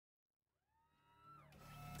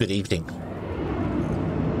Good evening.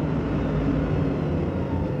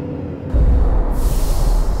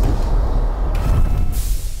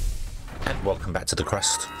 And welcome back to the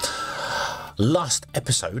Crust. Last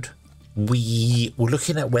episode, we were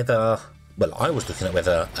looking at whether, well, I was looking at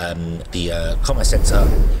whether the commerce center,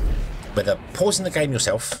 whether pausing the game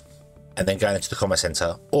yourself and then going into the commerce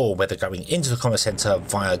center, or whether going into the commerce center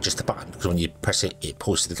via just a button, because when you press it, it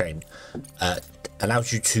pauses the game.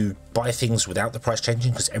 Allows you to buy things without the price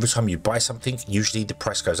changing, because every time you buy something, usually the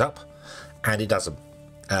price goes up, and it doesn't.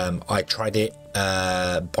 I tried it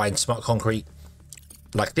buying smart concrete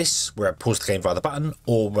like this, where I paused the game via the button,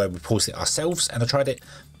 or where we paused it ourselves, and I tried it.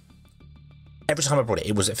 Every time I brought it,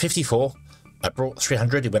 it was at 54. I brought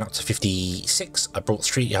 300, it went up to 56. I brought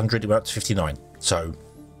 300, it went up to 59. So,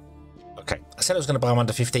 okay. I said I was going to buy them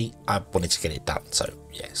under 50. I wanted to get it done. So,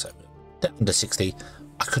 yeah, so under 60.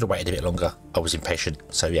 I could have waited a bit longer. I was impatient.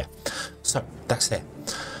 So, yeah. So, that's there.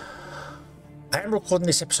 I am recording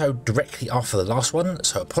this episode directly after the last one,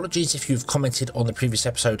 so apologies if you've commented on the previous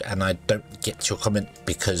episode and I don't get to your comment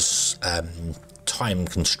because time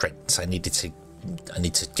constraints. I need to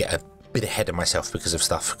get a bit ahead of myself because of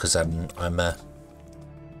stuff, because I'm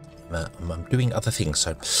doing other things.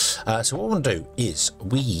 So what I want to do is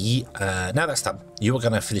we now that's done, you are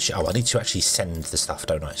going to finish it. Oh, I need to actually send the stuff,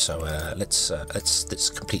 don't I? So let's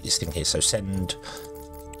complete this thing here. So send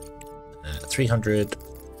 300,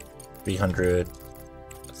 300,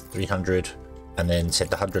 300, and then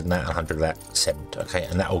send 100 and that, 100 of that, send. Okay,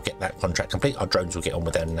 and that will get that contract complete. Our drones will get on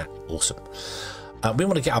with that, and that. Awesome. We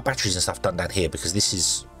want to get our batteries and stuff done down here, because this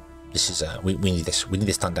is we need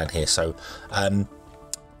this done down here. So I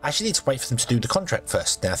actually need to wait for them to do the contract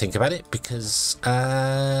first. Now I think about it, because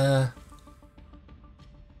I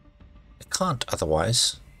can't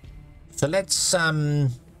otherwise. So let's let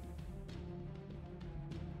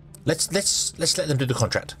them do the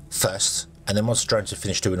contract first, and then once the drones have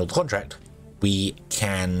finished doing all the contract, we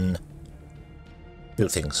can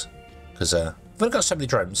build things, because we've only got so many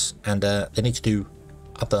drones, and they need to do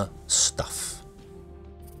other stuff.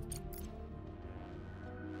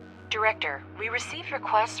 Director, we received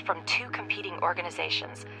requests from two competing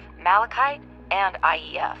organizations, Malachite and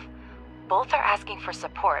IEF. Both are asking for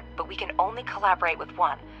support, but we can only collaborate with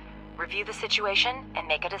one. Review the situation and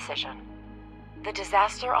make a decision. The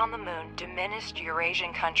disaster on the moon diminished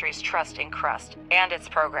Eurasian countries' trust in Crust and its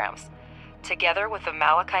programs. Together with the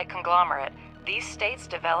Malachite conglomerate, these states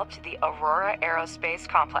developed the Aurora Aerospace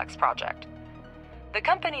Complex project. The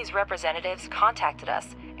company's representatives contacted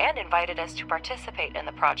us and invited us to participate in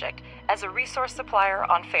the project as a resource supplier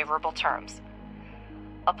on favorable terms.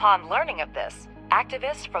 Upon learning of this,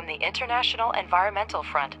 activists from the International Environmental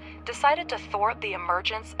Front decided to thwart the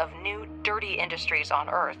emergence of new dirty industries on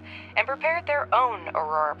Earth and prepared their own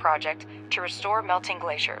Aurora project to restore melting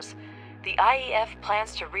glaciers. The IEF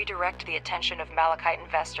plans to redirect the attention of Malachite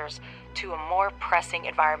investors to a more pressing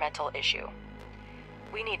environmental issue.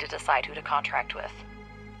 We need to decide who to contract with.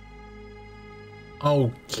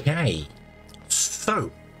 Okay,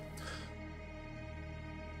 so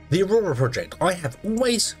the Aurora project, I have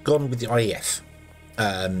always gone with the IEF.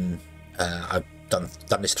 I've done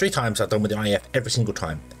this 3 times. I've done with the IEF every single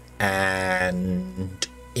time, and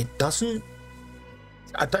it doesn't.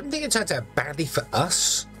 I don't think it turns out badly for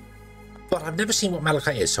us, but I've never seen what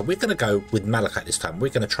Malachite is, so we're going to go with Malachite this time. We're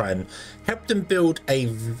going to try and help them build a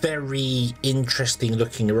very interesting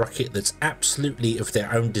looking rocket that's absolutely of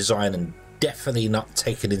their own design and definitely not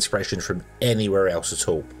taking inspiration from anywhere else at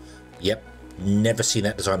all. Yep, never seen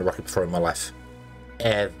that design of rocket before in my life,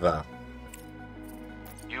 ever.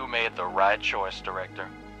 You made the right choice, Director.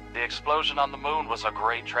 The explosion on the moon was a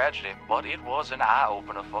great tragedy, but it was an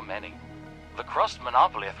eye-opener for many. The Crust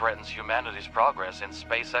monopoly threatens humanity's progress in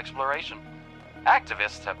space exploration.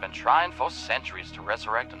 Activists have been trying for centuries to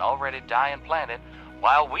resurrect an already dying planet,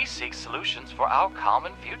 while we seek solutions for our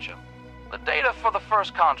common future. The data for the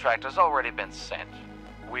first contract has already been sent.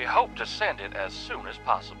 We hope to send it as soon as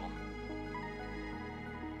possible.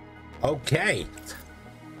 Okay.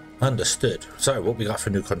 Understood. So what we got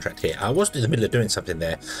for a new contract here? I wasn't in the middle of doing something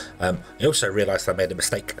there. I also realised I made a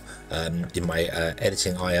mistake in my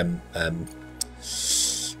editing.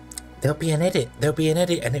 There'll be an edit,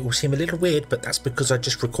 and it will seem a little weird, but that's because I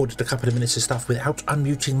just recorded a couple of minutes of stuff without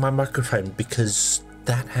unmuting my microphone, because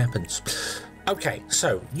that happens. Okay,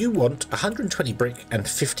 so you want 120 brick and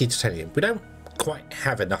 50 titanium. We don't quite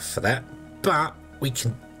have enough for that, but we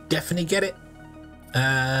can definitely get it.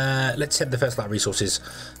 Let's send the first lot of resources.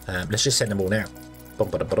 Let's just send them all now.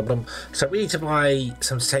 So we need to buy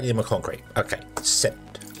some titanium and concrete. Okay, send.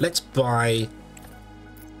 Let's buy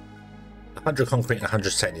 100 concrete and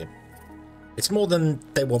 100 titanium. It's more than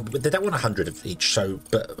they want, but they don't want 100 of each, so,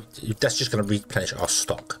 but that's just going to replenish our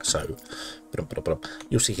stock, so,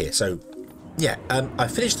 you'll see here. So, yeah, I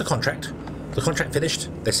finished the contract. The contract finished,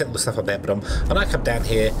 they sent all the stuff up there, and I come down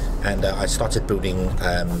here, and I started building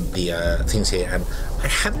the things here, and I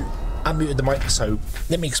haven't unmuted the mic, so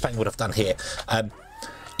let me explain what I've done here.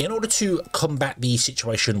 In order to combat the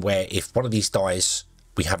situation where if one of these dies,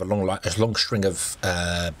 we have a long string of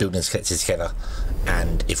buildings connected together,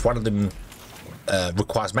 and if one of them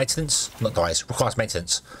requires maintenance, not dies, requires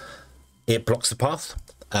maintenance, it blocks the path.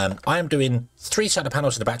 I am doing 3 solar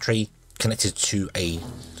panels in the battery connected to a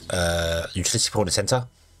utility pole in the center.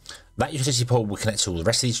 That utility pole will connect to all the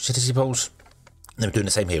rest of these utility poles, and then we're doing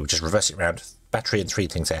the same here. We'll just reverse it around, battery and 3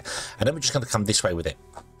 things there, and then we're just going to come this way with it.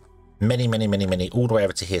 Many, all the way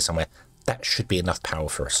over to here somewhere. That should be enough power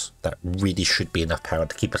for us. That really should be enough power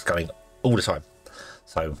to keep us going all the time.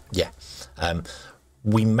 So yeah,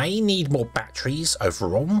 we may need more batteries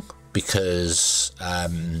overall, because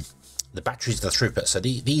the batteries are the throughput. So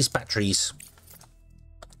these batteries,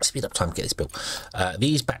 speed up time to get this built.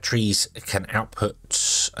 These batteries can output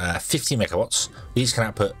 50 megawatts. These can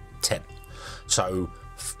output 10. So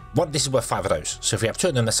this is worth 5 of those. So if we have 2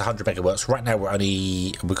 of them, that's 100 megawatts. Right now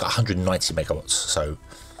we've got 190 megawatts. So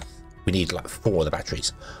we need like 4 of the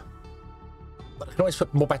batteries. But I can always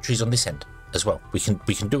put more batteries on this end as well. We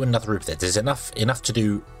can do another loop there. There's enough to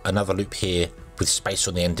do another loop here with space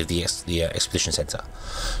on the end of the expedition center.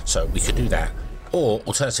 So we could do that. Or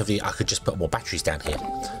alternatively, I could just put more batteries down here.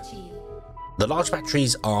 The large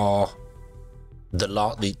batteries are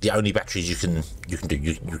the only batteries you can do.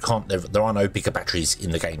 You can't. There are no bigger batteries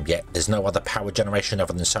in the game yet. There's no other power generation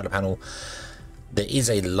other than solar panel. There is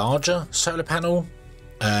a larger solar panel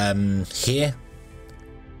here.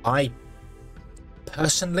 I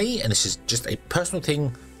personally, and this is just a personal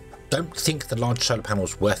thing, don't think the large solar panel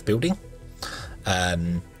is worth building.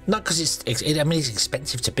 Not because I mean, it's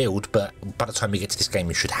expensive to build, but by the time we get to this game,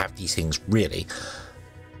 you should have these things really.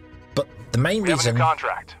 But the main reason. We have a new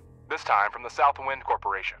contract. This time from the Southwind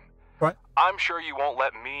Corporation. Right. I'm sure you won't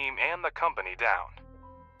let me and the company down.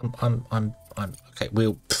 I'm okay.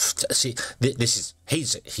 We'll see. This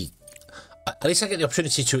is he. At least I get the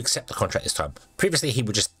opportunity to accept the contract this time. Previously, he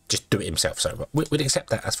would just do it himself. So we'd accept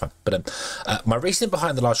that. That's fine. But my reasoning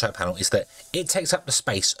behind the large solar panel is that it takes up the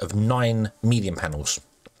space of 9 medium panels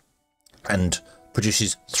and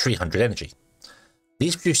produces 300 energy.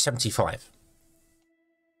 These produce 75.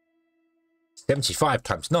 75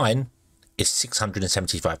 times 9 is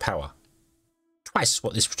 675 power. Twice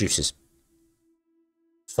what this produces.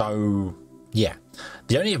 So yeah,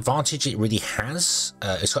 the only advantage it really has,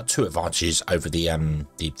 it's got 2 advantages over the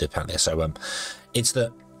panel there. So it's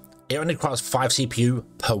that it only requires 5 CPU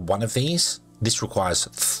per one of these. This requires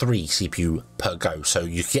 3 CPU per go. So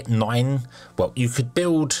you get 9. Well, you could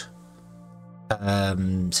build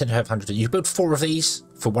 500. You build 4 of these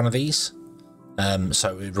for one of these.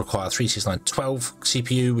 So it requires 3, 6, 9, 12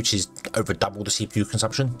 CPU, which is over double the CPU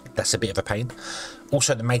consumption. That's a bit of a pain.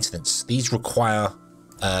 Also the maintenance. These require,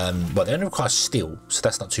 well, they only require steel, so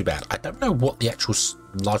that's not too bad. I don't know what the actual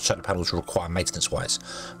large solar panels require maintenance wise,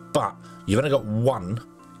 but you've only got 1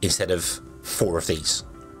 instead of 4 of these.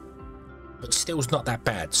 But steel's not that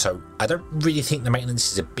bad, so I don't really think the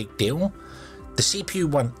maintenance is a big deal. The CPU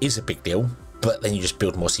one is a big deal, but then you just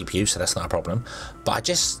build more CPU, so that's not a problem. But I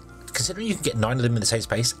just, considering you can get 9 of them in the same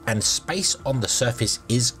space, and space on the surface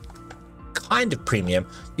is kind of premium.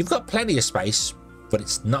 You've got plenty of space, but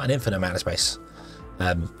it's not an infinite amount of space.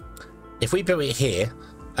 If we built it here,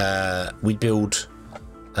 we'd build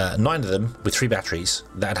 9 of them with 3 batteries.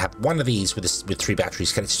 That'd have 1 of these with 3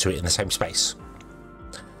 batteries connected to it in the same space,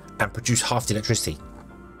 and produce half the electricity.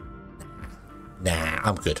 Nah,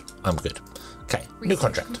 I'm good. I'm good. Okay, new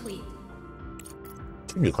contract.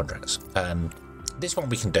 2 new contracts. This one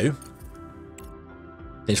we can do.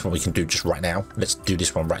 This one we can do just right now. Let's do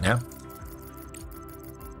this one right now.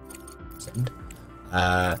 Send.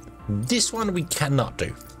 This one we cannot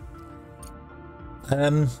do.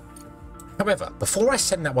 However, before I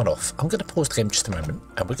send that one off, I'm going to pause the game just a moment,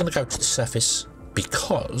 and we're going to go to the surface,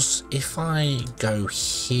 because if I go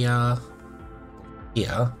here,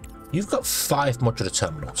 you've got 5 modular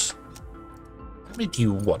terminals. How many do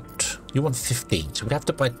you want? You want 15, so we'd have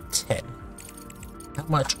to buy 10. How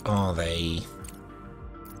much are they?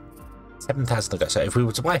 7,000 to go. So if we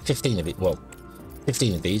were to buy 15 of it, well,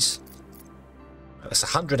 15 of these, that's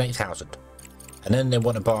 108,000. And then they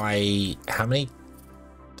want to buy how many?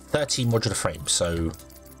 30 modular frames. So,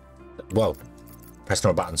 well, press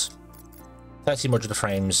no buttons. 30 modular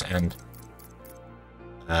frames and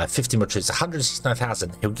 50 modular. It's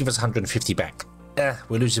 169,000. He'll give us 150 back.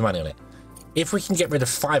 We're losing money on it. If we can get rid of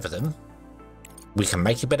 5 of them, we can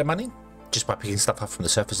make a bit of money just by picking stuff up from the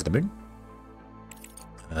surface of the moon.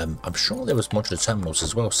 I'm sure there was modular terminals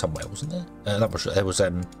as well somewhere, wasn't there? Not modular, there was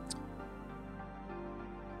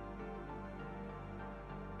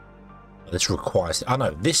this requires. Oh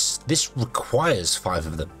no, this requires 5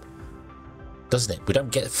 of them, doesn't it? We don't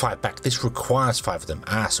get 5 back. This requires 5 of them.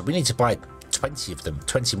 Ah, so we need to buy 20 of them,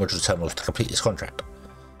 20 modular terminals to complete this contract.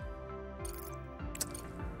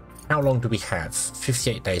 How long do we have?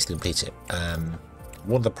 58 days to complete it.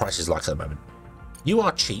 What are the prices like at the moment? You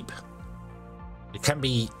are cheap. It can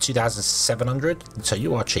be 2,700, so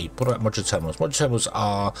you are cheap. What about modular terminals? Modular terminals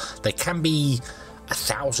are, they can be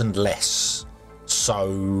 1,000 less.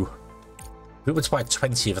 So if we were to buy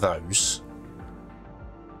 20 of those,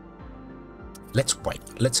 let's wait.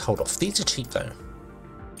 Let's hold off. These are cheap though.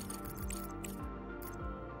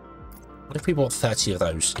 What if we bought 30 of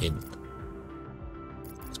those in?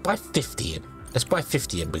 Buy 50 in. Let's buy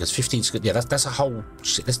 50 in because 50 is good. Yeah, that's a whole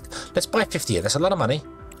shit. Let's buy 50 in. That's a lot of money,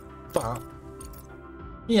 but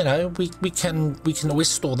you know we can always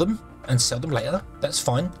store them and sell them later. That's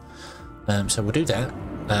fine. So we'll do that.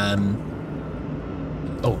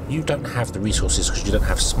 Oh, you don't have the resources because you don't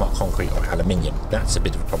have smart concrete or aluminium. That's a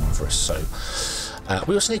bit of a problem for us. So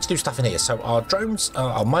we also need to do stuff in here. So our drones,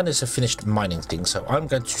 our miners have finished mining things. So I'm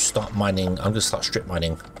going to start mining. I'm going to start strip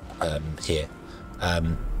mining here.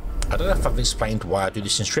 I don't know if I've explained why I do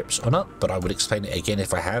this in strips or not, but I would explain it again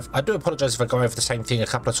if I have. I do apologise if I go over the same thing a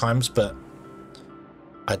couple of times, but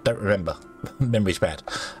I don't remember. Memory's bad.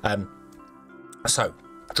 So,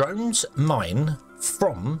 drones mine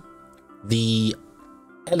from the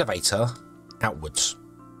elevator outwards.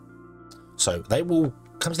 So they will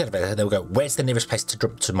come to the elevator and they'll go, where's the nearest place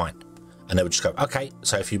to mine? And they will just go, okay,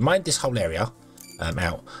 so if you mine this whole area,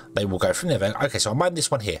 out, they will go from there. Okay, so I mine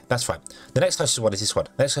this one here, that's fine. The next closest one is this one.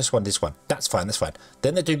 The next closest one is this one. That's fine, that's fine.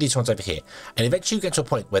 Then they do these ones over here. And eventually you get to a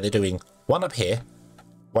point where they're doing one up here,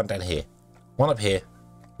 one down here, one up here,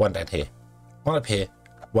 one down here, one up here,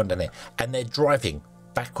 one down there. And they're driving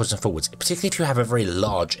backwards and forwards. Particularly if you have a very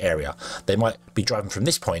large area. They might be driving from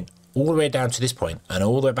this point all the way down to this point and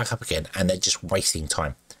all the way back up again, and they're just wasting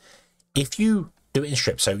time. If you do it in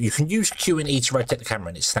strips, so you can use Q and E to rotate the camera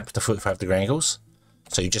and it snaps to 45-degree angles.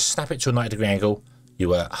 So you just snap it to a 90-degree angle,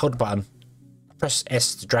 you hold the button, press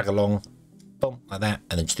S to drag along, boom, like that,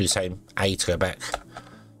 and then just do the same, A to go back,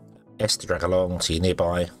 S to drag along to your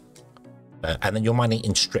nearby, and then you're mining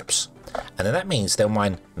in strips. And then that means they'll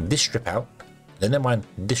mine this strip out, then they'll mine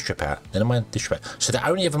this strip out, then they'll mine this strip out. So they're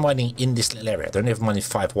only ever mining in this little area, they're only ever mining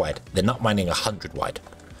 5 wide, they're not mining 100 wide.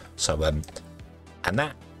 So, and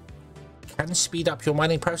that can speed up your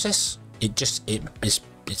mining process. It's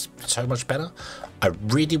so much better. I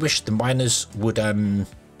really wish the miners would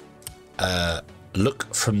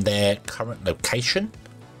look from their current location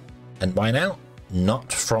and mine out,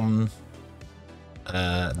 not from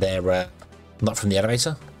not from the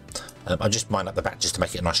elevator. I just mine up the back just to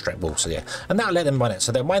make it a nice straight wall. So yeah, and that'll let them mine it.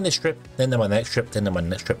 So they'll mine this strip, then they'll mine the next strip, then they'll mine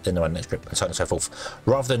the next strip, then they'll mine the next strip, and so on and so forth.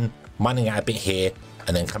 Rather than mining out a bit here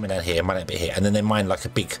and then coming down here, mining a bit here, and then they mine like a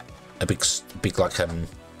big like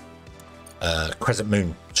crescent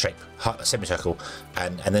moon shape, semicircle,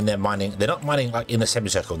 and then they're not mining like in a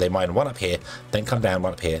semicircle. They mine one up here, then come down,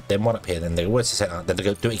 one up here, then one up here, then they go to the center, then they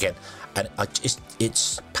go do it again, and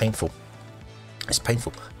it's painful. It's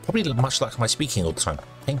painful. Probably much like my speaking all the time.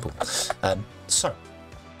 Painful. So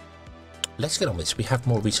let's get on with this. We have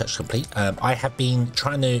more research complete. I have been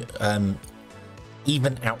trying to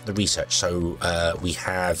even out the research. So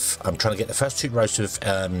I'm trying to get the first 2 rows of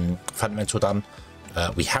fundamental done.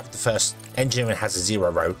 We have the first, engineering has a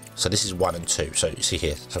 0 row, so this is 1 and 2. So you see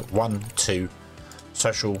here, so 1, 2,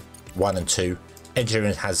 social, 1 and 2.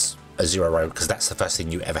 Engineering has a 0 row because that's the first thing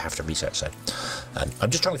you ever have to research. So I'm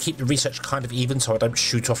just trying to keep the research kind of even so I don't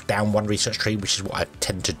shoot off down one research tree, which is what I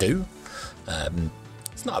tend to do.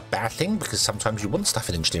 It's not a bad thing because sometimes you want stuff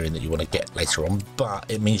in engineering that you want to get later on, but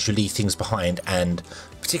it means you leave things behind, and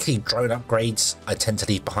particularly drone upgrades I tend to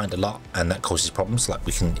leave behind a lot, and that causes problems. Like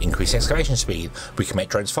we can increase excavation speed, we can make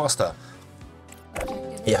drones faster,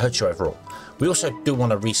 it hurts you overall. We also do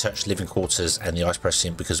want to research living quarters and the ice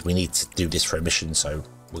processing because we need to do this for a mission, so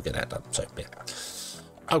we'll get that done. So yeah,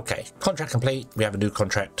 okay, contract complete. We have a new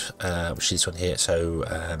contract, which is this one here. So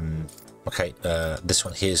okay, this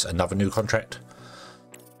one here's another new contract.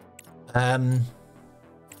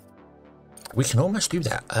 We can almost do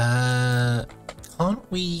that.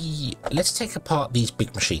 Can't we? Let's take apart these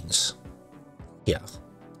big machines. Yeah,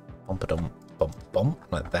 bump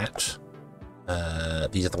like that.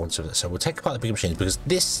 These are the ones. So we'll take apart the big machines because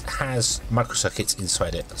this has microcircuits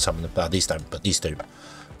inside it. Some of them, these don't, but these do.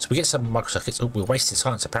 So we get some microcircuits. Oh, we're wasting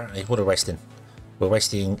science apparently. What are we wasting? We're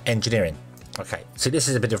wasting engineering. Okay, so this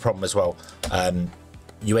is a bit of a problem as well.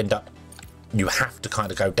 You end up, you have to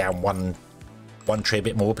kind of go down one tree a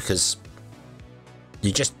bit more because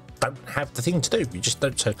you just don't have the thing to do. You just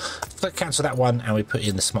don't. So if I cancel that one and we put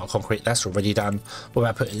in the smart concrete, that's already done. What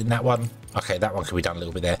about putting in that one? Okay, that one can be done a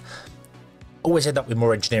little bit there. Always end up with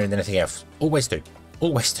more engineering than anything else. Always do.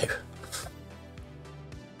 Always do.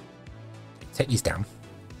 Take these down.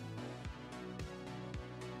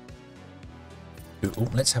 Ooh,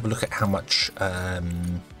 let's have a look at how much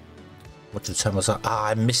what the terminals are. Ah,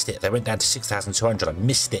 I missed it. They went down to 6,200. I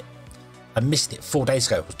missed it. I missed it 4 days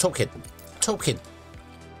ago. I was talking.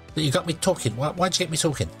 You got me talking. Why'd you get me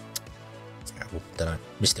talking? Terrible. Don't know.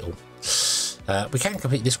 Missed it all. We can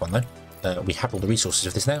complete this one though. We have all the resources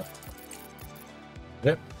of this now.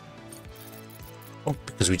 Yep. Oh,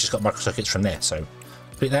 because we just got microcircuits from there. So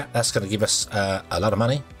complete that. That's going to give us a lot of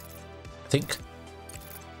money. I think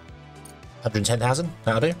 110,000.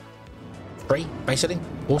 That'll do. Free, basically.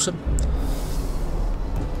 Awesome.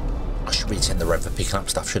 I should really send the rover picking up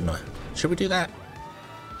stuff, shouldn't I? Should we do that?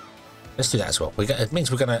 Let's do that as well. It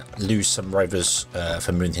means we're going to lose some rovers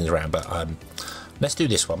for moving things around, but let's do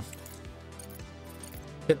this one.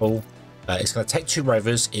 It's going to take 2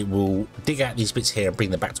 rovers. It will dig out these bits here and bring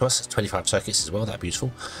them back to us. 25 circuits as well. That'd be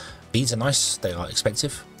useful. These are nice. They are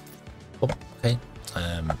expensive. Oh, okay.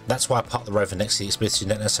 That's why I parked the rover next to the expedition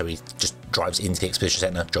center, so he just drives into the expedition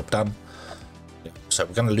center. Job done. So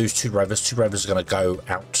we're going to lose 2 rovers. 2 rovers are going to go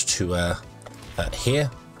out to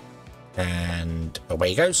here, and away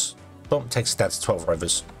he goes. Boom, takes us down to 12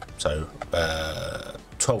 rovers. So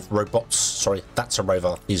 12 robots. Sorry, that's a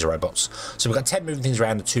rover. These are robots. So we've got 10 moving things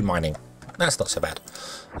around and 2 mining. That's not so bad.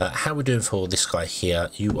 How are we doing for this guy here?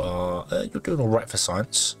 You are you're doing all right for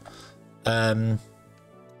science.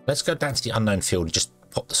 Let's go down to the unknown field and just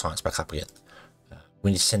pop the science back up again.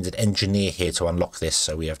 We need to send an engineer here to unlock this,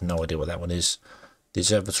 so we have no idea what that one is. The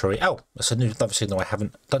observatory. Oh, that's another signal I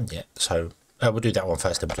haven't done yet. So we'll do that one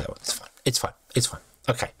first, then we'll do that one. It's fine. It's fine. It's fine.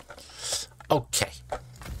 Okay. Okay.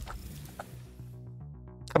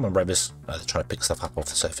 Come on, rovers. They're trying to pick stuff up off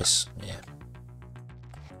the surface. Yeah.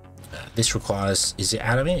 This requires, is it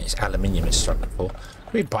aluminium? It's aluminium it's struggling for.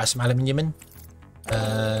 Can we buy some aluminium in?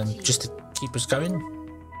 Just to keep us going?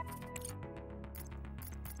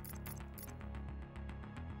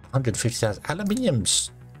 150,000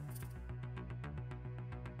 aluminium's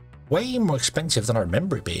way more expensive than I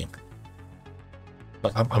remember it being.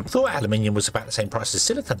 Like, I thought aluminium was about the same price as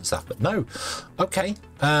silicon and stuff, but no. Okay,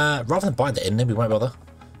 rather than buy that in, then we won't bother.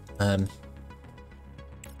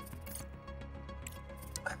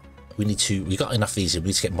 We got enough of these. We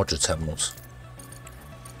need to get modular terminals.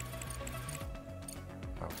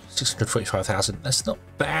 645,000. That's not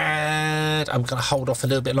bad. I'm going to hold off a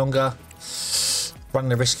little bit longer. Running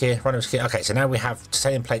the risk here. Okay, so now we have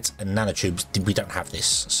titanium plates and nanotubes. We don't have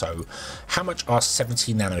this. So how much are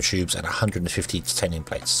 70 nanotubes and 150 titanium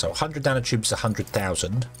plates? So 100 nanotubes is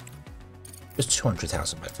 100,000. There's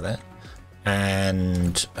 200,000 back for that.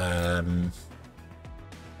 And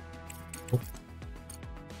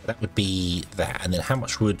that would be that. And then how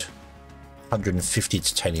much would 150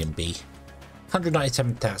 titanium be?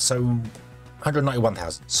 197,000. So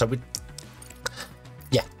 191,000. So we,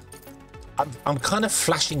 yeah. I'm kind of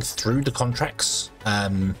flashing through the contracts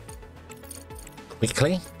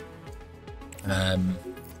quickly.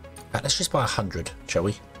 Let's just buy 100, shall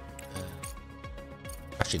we?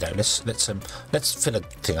 Actually, no. Let's fill a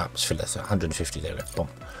thing up. Let's fill it 150. There we go.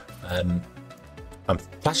 Boom. I'm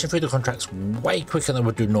flashing through the contracts way quicker than I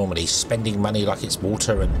would do normally, spending money like it's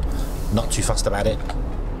water and not too fussed about it.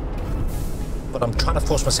 But I'm trying to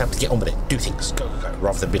force myself to get on with it, do things, go,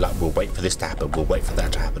 rather than be like, we'll wait for this to happen, we'll wait for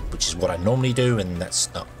that to happen, which is what I normally do, and that's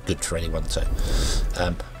not good for anyone. So,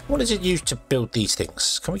 what does it use to build these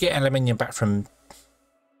things? Can we get aluminium back from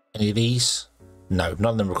any of these? No,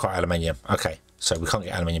 none of them require aluminium. Okay, so we can't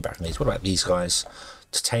get aluminium back from these. What about these guys?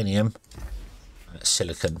 Titanium,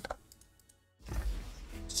 silicon,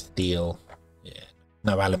 steel. Yeah,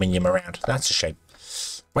 no aluminium around. That's a shame.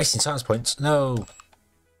 Wasting science points. No.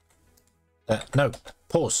 No,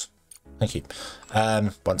 pause. Thank you.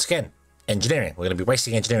 Once again, engineering. We're going to be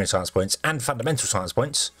wasting engineering science points and fundamental science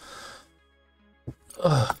points.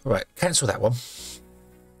 Right, cancel that one.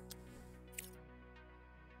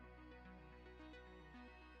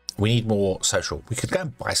 We need more social. We could go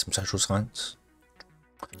and buy some social science.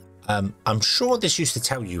 I'm sure this used to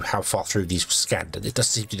tell you how far through these were scanned, and it does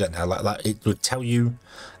seem to do that now. Like it would tell you.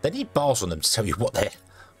 They need bars on them to tell you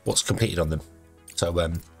what's completed on them. So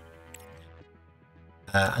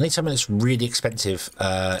I need something that's really expensive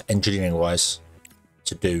engineering wise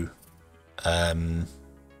to do.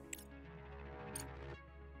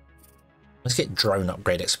 Let's get drone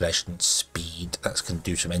upgrade expedition speed. That's going to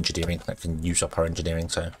do some engineering. That can use up our engineering.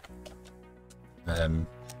 So,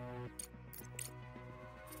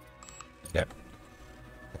 yeah,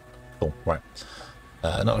 cool. Right,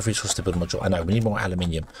 not enough resource to build a module. I know we need more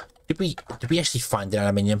aluminium. Did we actually find the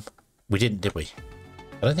aluminium? We didn't, did we?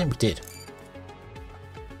 I don't think we did.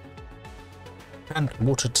 And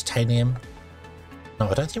water titanium. No,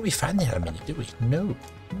 I don't think we found the aluminium, did we? No.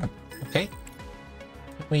 Okay.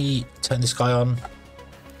 Can we turn this guy on?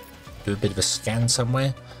 Do a bit of a scan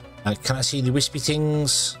somewhere. Can I see any wispy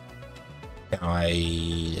things?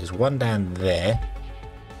 There's one down there.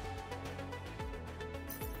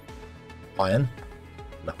 Iron.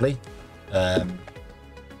 Lovely. I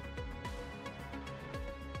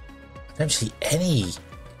don't see any.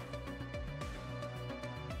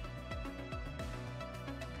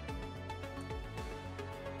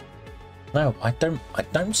 No, I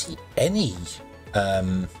don't see any.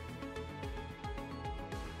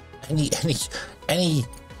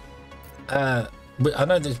 But I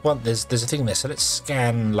know there's a thing there, so let's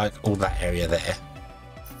scan like all that area there.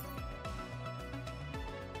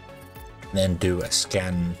 And then do a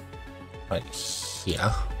scan right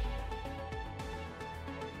here.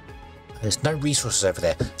 There's no resources over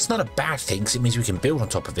there. It's not a bad thing because it means we can build on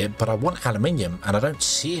top of it, but I want aluminium and I don't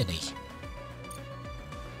see any.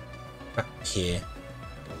 Back here.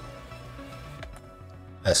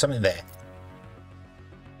 Something there.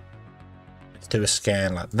 Let's do a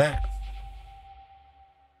scan like that.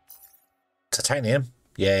 Titanium.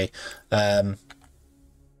 Yay.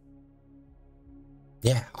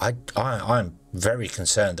 Yeah, I'm very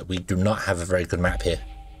concerned that we do not have a very good map here.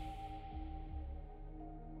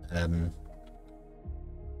 Yeah,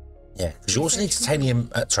 because you also need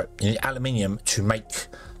titanium, you need aluminium to make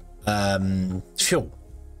fuel.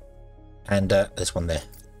 And there's one there.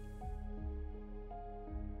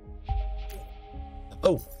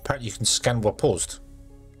 Oh, apparently you can scan while paused.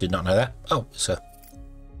 Did not know that. Oh, it's the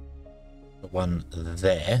one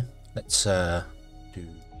there. Let's do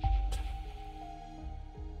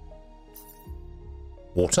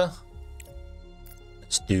water.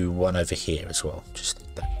 Let's do one over here as well,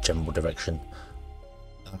 just that general direction.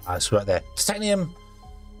 It's right there. Titanium.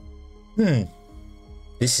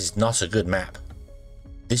 This is not a good map.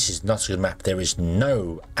 This is not a good map. There is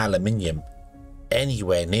no aluminium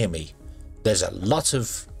anywhere near me. There's a lot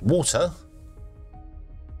of water,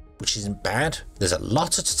 which isn't bad. There's a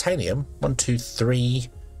lot of titanium. 1, 2, 3.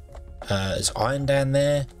 There's iron down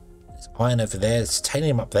there. There's iron over there. There's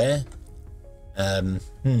titanium up there.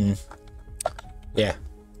 Yeah.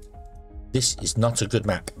 This is not a good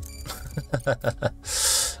map.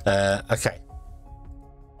 Okay.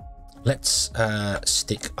 Let's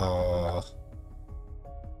stick our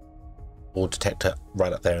ore detector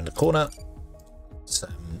right up there in the corner. So,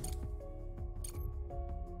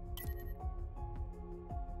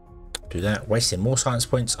 do that. Wasting more science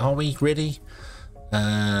points. Are we really?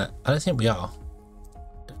 I don't think we are.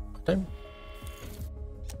 No,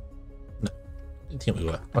 I didn't think we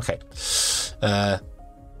were. Okay.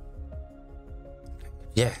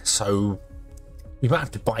 Yeah, so we might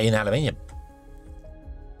have to buy in aluminium,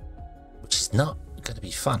 which is not going to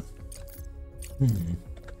be fun.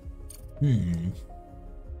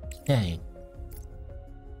 Okay.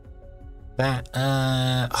 That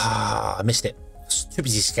I missed it. Too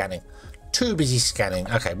busy scanning. Too busy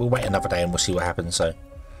scanning. Okay, we'll wait another day and we'll see what happens. So,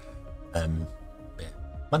 yeah.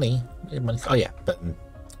 Money. Oh yeah, but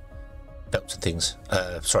belts and things.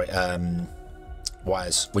 Sorry.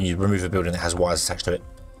 Wires. When you remove a building that has wires attached to it.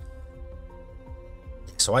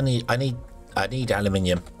 So I need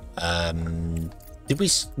aluminium.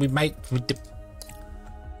 We made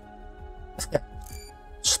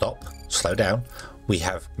stop, slow down. We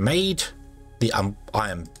have made the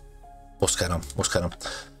iron. What's going on?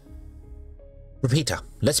 Repeater.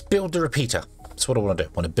 Let's build the repeater. That's what I want to do.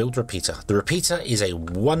 I want to build the repeater. The repeater is a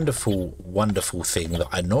wonderful, wonderful thing that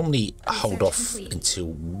I normally hold off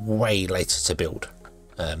until way later to build.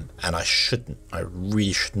 And I shouldn't. I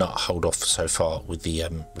really should not hold off so far with the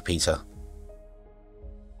repeater.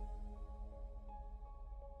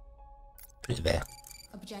 Put it there.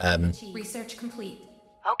 Research complete.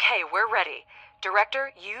 Okay, we're ready.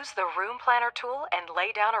 Director, use the room planner tool and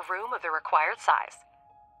lay down a room of the required size.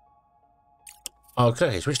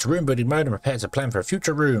 Okay, switch to room building mode and prepare to plan for a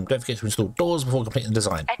future room. Don't forget to install doors before completing the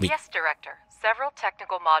design. And yes, Director, several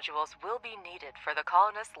technical modules will be needed for the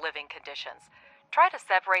colonists' living conditions. Try to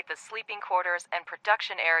separate the sleeping quarters and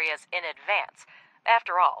production areas in advance.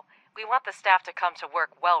 After all, we want the staff to come to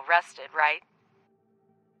work well rested, right?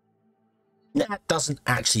 That doesn't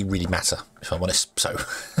actually really matter, if I'm honest. So,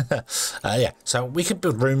 yeah, so we can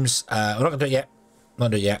build rooms. We're not going to do it yet.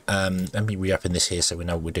 Not do it yet. Let me re-open this here so we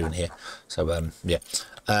know what we're doing here. So, yeah.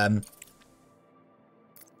 Another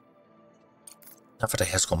day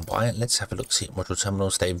has gone by. Let's have a look, see at module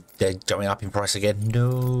terminals. They're going up in price again.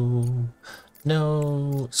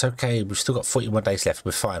 No, it's okay. We've still got 41 days left.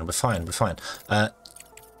 We're fine. We're fine.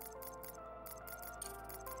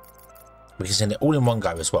 We can send it all in one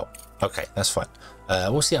go as well. Okay, that's fine.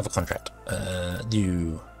 What's the other contract?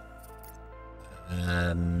 You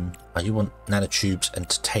want nanotubes and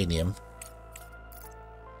titanium?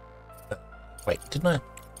 Wait, didn't I?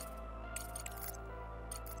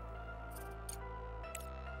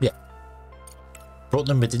 Yeah. Brought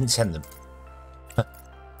them but didn't send them. Huh.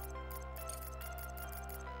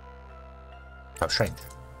 How strange.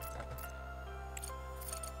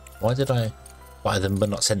 Why did I buy them but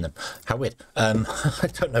not send them? How weird. I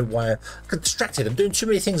don't know why. I got distracted. I'm doing too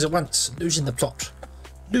many things at once. Losing the plot.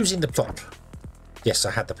 Yes,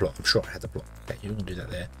 I had the plot. I'm sure I had the plot. Okay, you can do that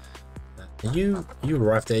there. You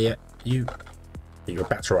arrived there yet? You're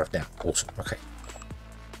about to arrive now. Awesome. Okay.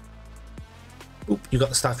 Oop, you got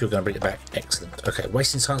the stuff. You're going to bring it back. Excellent. Okay,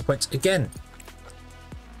 wasting science points again.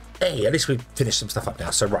 Hey, at least we've finished some stuff up now.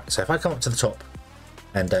 So right. So if I come up to the top,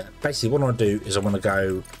 and basically what I want to do is I want to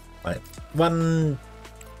go. Right, 1,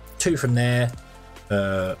 2 from there.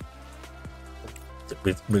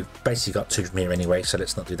 We've basically got 2 from here anyway, so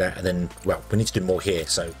let's not do that. And then, well, we need to do more here.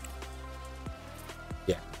 So,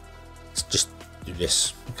 yeah, let's just do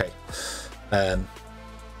this. Okay. I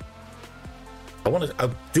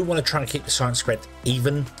do want to try and keep the science spread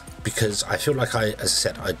even, because I feel like as I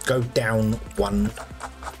said, I'd go down one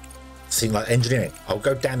thing like engineering. I'll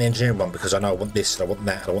go down the engineering one because I know I want this, and I want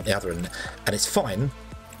that, and I want the other, and it's fine.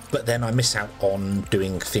 But then I miss out on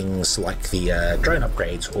doing things like the drone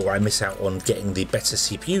upgrades, or I miss out on getting the better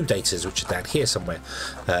CPU datas, which are down here somewhere,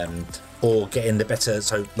 or getting the better,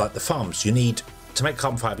 so like the farms, you need, to make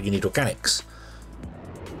carbon fiber, you need organics.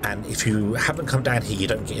 And if you haven't come down here, you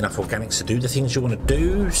don't get enough organics to do the things you want to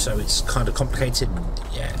do, so it's kind of complicated, and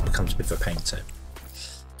yeah, it becomes a bit of a pain, so.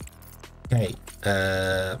 Okay,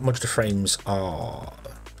 modular frames are...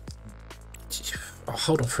 I'll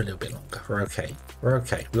hold on for a little bit longer. We're okay. We've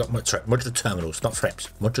got modular terminals, not frames.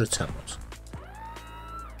 Modular terminals.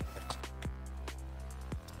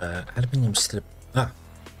 Aluminium still.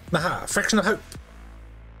 Aha! Fraction of hope.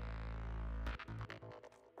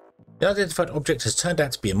 The unidentified object has turned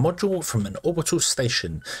out to be a module from an orbital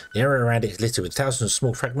station. The area around it is littered with thousands of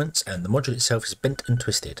small fragments, and the module itself is bent and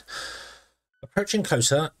twisted. Approaching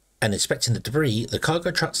closer and inspecting the debris, the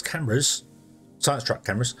cargo truck's cameras. Science truck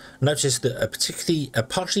cameras noticed that a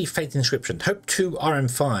partially faded inscription, Hope 2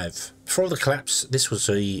 RM5. Before the collapse, this was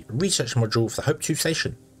a research module for the Hope 2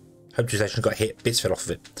 station. Hope 2 station got hit, bits fell off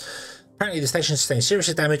of it. Apparently the station sustained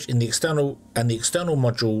serious damage in the external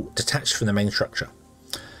module detached from the main structure.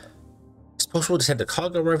 It's possible to send a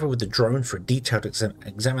cargo rover with the drone for a detailed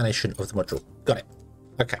examination of the module. Got it.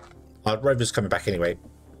 Okay. Our rover's coming back anyway,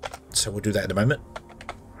 so we'll do that in a moment.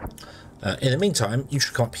 In the meantime, you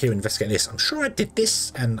should come up here and investigate this. I'm sure I did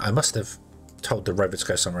this, and I must have told the rover to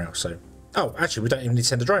go somewhere else. So, oh, actually, we don't even need to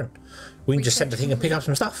send a drone. We can just send a thing and pick up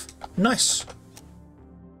some stuff. Nice.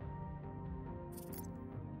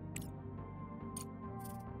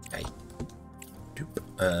 Okay.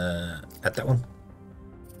 Add that one.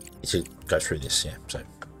 Need to go through this, yeah. So,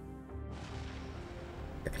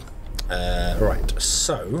 okay. Right.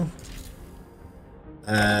 So,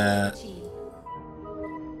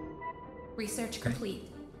 research complete.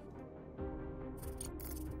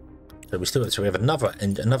 So we have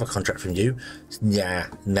another contract from you. Yeah,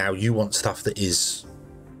 now you want stuff that is.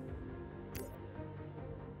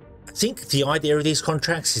 I think the idea of these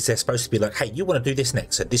contracts is they're supposed to be like, hey, you want to do this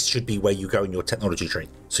next, so this should be where you go in your technology tree.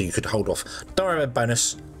 So you could hold off. Don't worry about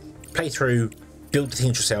bonus. Play through, build the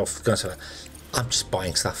things yourself. Go and say, I'm just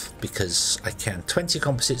buying stuff because I can. 20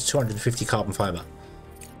 composites, 250 carbon fiber.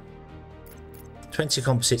 20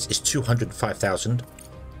 composites is 205,000.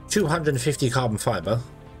 250 carbon fiber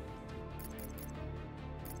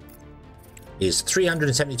is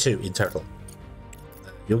 372 in total.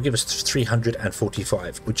 You'll give us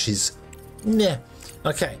 345, which is yeah.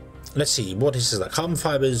 Okay, let's see what this is like. Carbon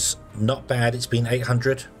fiber's not bad. It's been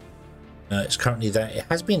 800. It's currently there. It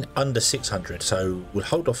has been under 600, so we'll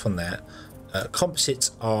hold off on that.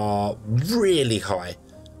 Composites are really high,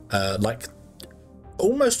 like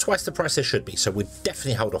almost twice the price they should be, so we'll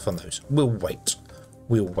definitely hold off on those. We'll wait.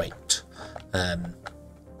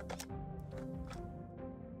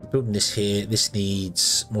 Building this here, this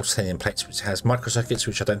needs more titanium plates, which has microcircuits,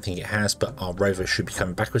 which I don't think it has, but our rover should be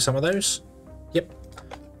coming back with some of those. Yep.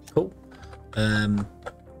 Cool.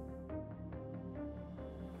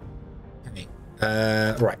 Okay.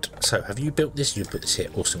 Right. So have you built this? You built this here.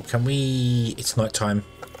 Awesome. Can we? It's night time.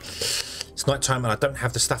 It's night time, and I don't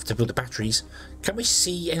have the stuff to build the batteries. Can we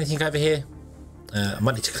see anything over here? I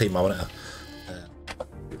might need to clean my monitor.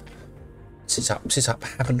 Sit up, sit up.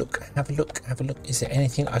 Have a look. Have a look. Have a look. Is there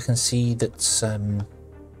anything I can see that's no.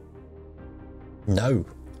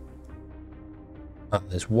 Oh,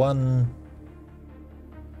 there's 1,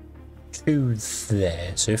 2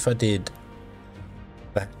 there. So if I did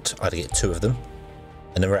that, I'd get 2 of them.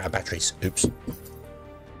 And then we're out of batteries. Oops.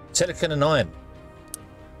 Silicon and iron.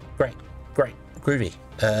 Great, great, groovy.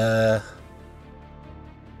 I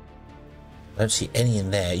don't see any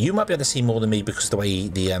in there. You might be able to see more than me because the way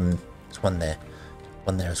the there's one there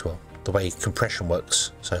as well. The way compression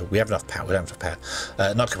works. So we have enough power. We don't have enough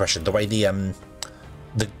power. Not compression. The way the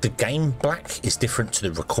game black is different to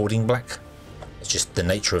the recording black. It's just the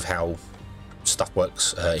nature of how stuff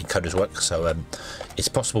works, encoders work. So it's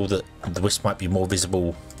possible that the wisp might be more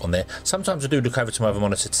visible on there. Sometimes I do look over to my other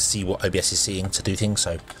monitor to see what OBS is seeing to do things.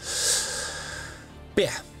 So, but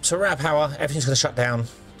yeah, so we're out of power. Everything's going to shut down.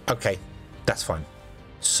 Okay, that's fine.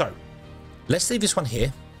 So let's leave this one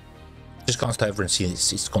here. Just glanced over and see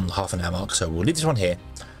it's gone the half an hour mark. So we'll leave this one here.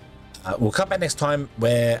 We'll come back next time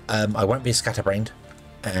where I won't be scatterbrained,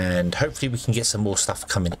 and hopefully we can get some more stuff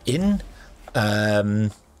coming in.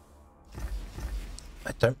 I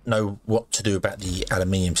don't know what to do about the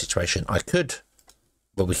aluminium situation. I could,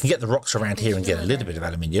 well, we can get the rocks around here and get a little bit of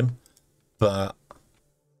aluminium, but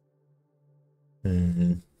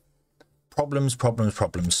problems.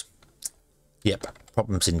 Yep,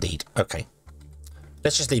 problems indeed. Okay,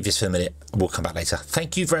 let's just leave this for a minute. We'll come back later.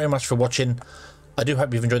 Thank you very much for watching. I do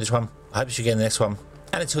hope you've enjoyed this one. I hope you see you again in the next one.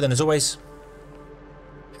 And until then, as always,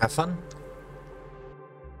 have fun